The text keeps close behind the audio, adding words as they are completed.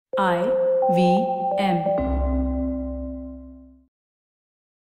IVM.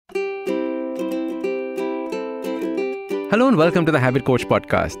 Hello and welcome to the Habit Coach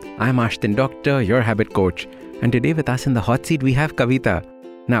podcast. I'm Ashton Doctor, your habit coach. And today with us in the hot seat, we have Kavita.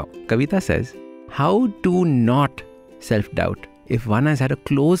 Now, Kavita says, how to not self-doubt if one has had a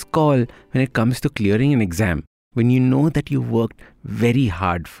close call when it comes to clearing an exam, when you know that you worked very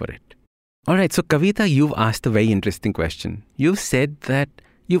hard for it. All right, so Kavita, you've asked a very interesting question. You've said that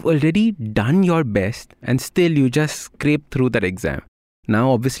you've already done your best and still you just scrape through that exam.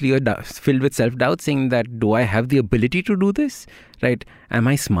 Now, obviously, you're filled with self-doubt saying that, do I have the ability to do this? Right? Am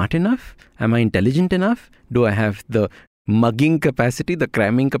I smart enough? Am I intelligent enough? Do I have the mugging capacity, the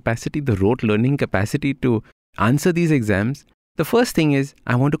cramming capacity, the rote learning capacity to answer these exams? The first thing is,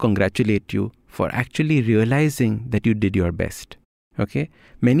 I want to congratulate you for actually realizing that you did your best. Okay?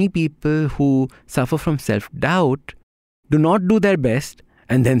 Many people who suffer from self-doubt do not do their best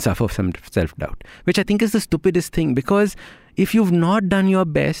and then suffer from self-doubt, which I think is the stupidest thing, because if you've not done your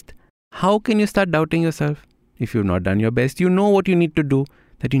best, how can you start doubting yourself? If you've not done your best, you know what you need to do,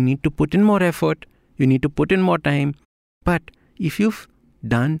 that you need to put in more effort, you need to put in more time. But if you've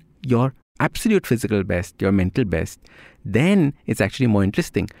done your absolute physical best, your mental best, then it's actually more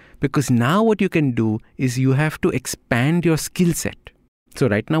interesting, because now what you can do is you have to expand your skill set. So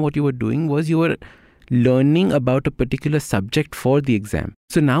right now what you were doing was you were learning about a particular subject for the exam.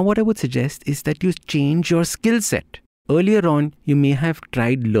 So now what I would suggest is that you change your skill set. Earlier on, you may have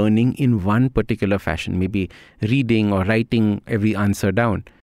tried learning in one particular fashion, maybe reading or writing every answer down.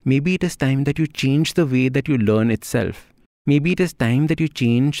 Maybe it is time that you change the way that you learn itself. Maybe it is time that you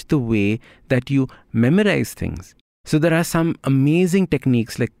change the way that you memorize things. So there are some amazing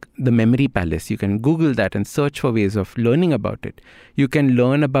techniques like the memory palace. You can Google that and search for ways of learning about it. You can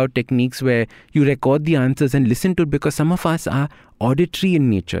learn about techniques where you record the answers and listen to it, because some of us are auditory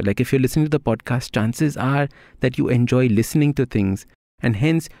in nature. Like if you're listening to the podcast, chances are that you enjoy listening to things, and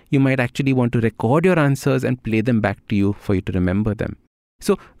hence you might actually want to record your answers and play them back to you for you to remember them.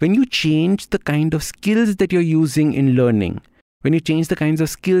 So when you change the kind of skills that you're using in learning, when you change the kinds of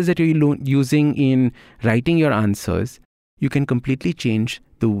skills that you're using in writing your answers, you can completely change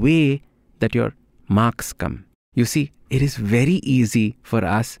the way that your marks come. You see, it is very easy for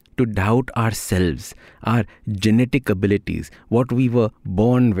us to doubt ourselves, our genetic abilities, what we were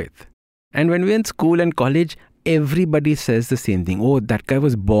born with. And when we're in school and college, everybody says the same thing. Oh, that guy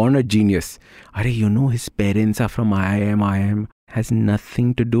was born a genius. His parents are from IIM. Has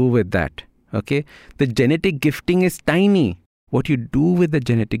nothing to do with that. Okay? The genetic gifting is tiny. What you do with the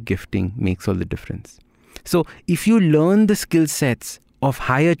genetic gifting makes all the difference. So if you learn the skill sets of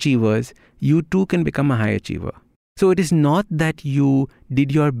high achievers, you too can become a high achiever. So it is not that you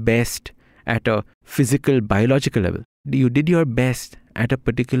did your best at a physical, biological level. You did your best at a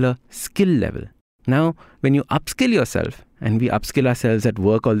particular skill level. Now, when you upskill yourself, and we upskill ourselves at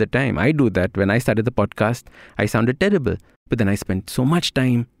work all the time. I do that. When I started the podcast, I sounded terrible. But then I spent so much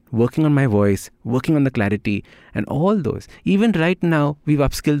time working on my voice, working on the clarity, and all those. Even right now, we've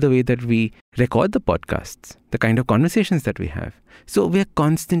upskilled the way that we record the podcasts, the kind of conversations that we have. So we're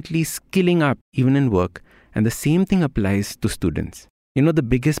constantly skilling up, even in work. And the same thing applies to students. The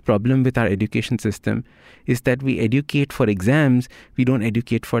biggest problem with our education system is that we educate for exams, we don't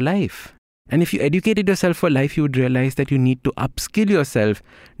educate for life. And if you educated yourself for life, you would realize that you need to upskill yourself,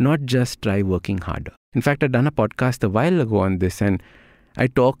 not just try working harder. In fact, I'd done a podcast a while ago on this, and I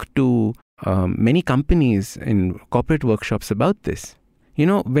talked to many companies in corporate workshops about this.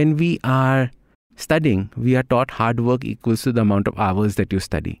 When we are studying, we are taught hard work equals to the amount of hours that you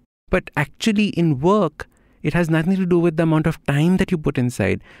study. But actually in work, it has nothing to do with the amount of time that you put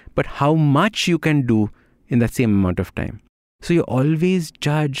inside, but how much you can do in that same amount of time. So you're always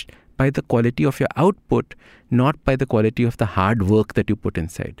judged by the quality of your output, not by the quality of the hard work that you put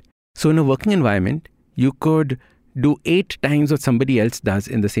inside. So in a working environment, you could do 8 times what somebody else does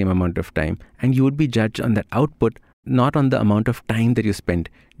in the same amount of time, and you would be judged on that output, not on the amount of time that you spend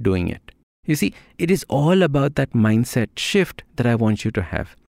doing it. You see, it is all about that mindset shift that I want you to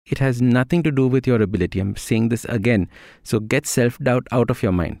have. It has nothing to do with your ability. I'm saying this again. So get self-doubt out of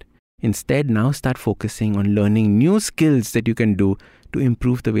your mind. Instead, now start focusing on learning new skills that you can do to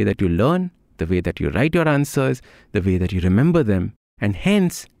improve the way that you learn, the way that you write your answers, the way that you remember them, and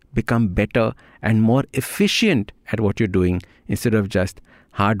hence become better and more efficient at what you're doing instead of just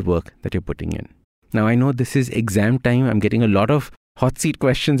hard work that you're putting in. Now, I know this is exam time. I'm getting a lot of hot seat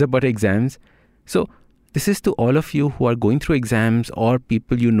questions about exams. So this is to all of you who are going through exams or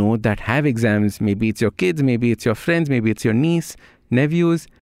people you know that have exams. Maybe it's your kids, maybe it's your friends, maybe it's your niece, nephews.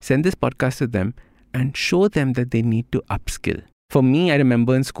 Send this podcast to them and show them that they need to upskill. For me, I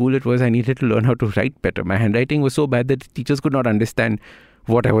remember in school, I needed to learn how to write better. My handwriting was so bad that teachers could not understand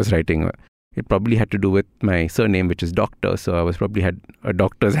what I was writing. It probably had to do with my surname, which is doctor. So I probably had a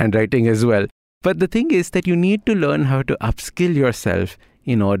doctor's handwriting as well. But the thing is that you need to learn how to upskill yourself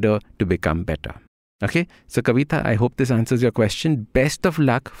in order to become better. Okay, so Kavita, I hope this answers your question. Best of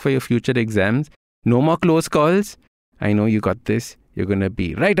luck for your future exams. No more close calls. I know you got this. You're going to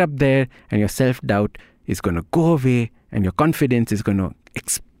be right up there and your self-doubt is going to go away and your confidence is going to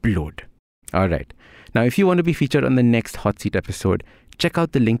explode. All right. Now, if you want to be featured on the next Hot Seat episode, check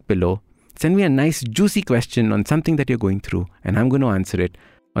out the link below. Send me a nice juicy question on something that you're going through and I'm going to answer it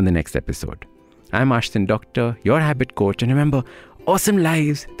on the next episode. I'm Ashton Doctor, your habit coach. And remember, awesome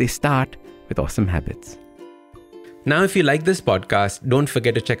lives, they start with awesome habits. Now, if you like this podcast, don't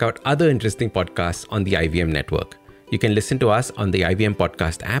forget to check out other interesting podcasts on the IVM network. You can listen to us on the IVM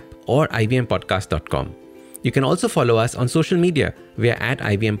Podcast app or ivmpodcast.com. You can also follow us on social media. We are at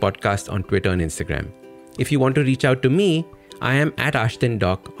IVM Podcast on Twitter and Instagram. If you want to reach out to me, I am at Ashton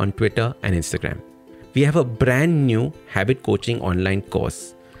Doc on Twitter and Instagram. We have a brand new habit coaching online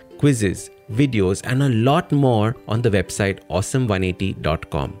course, quizzes, videos, and a lot more on the website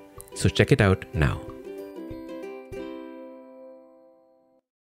awesome180.com. So check it out now.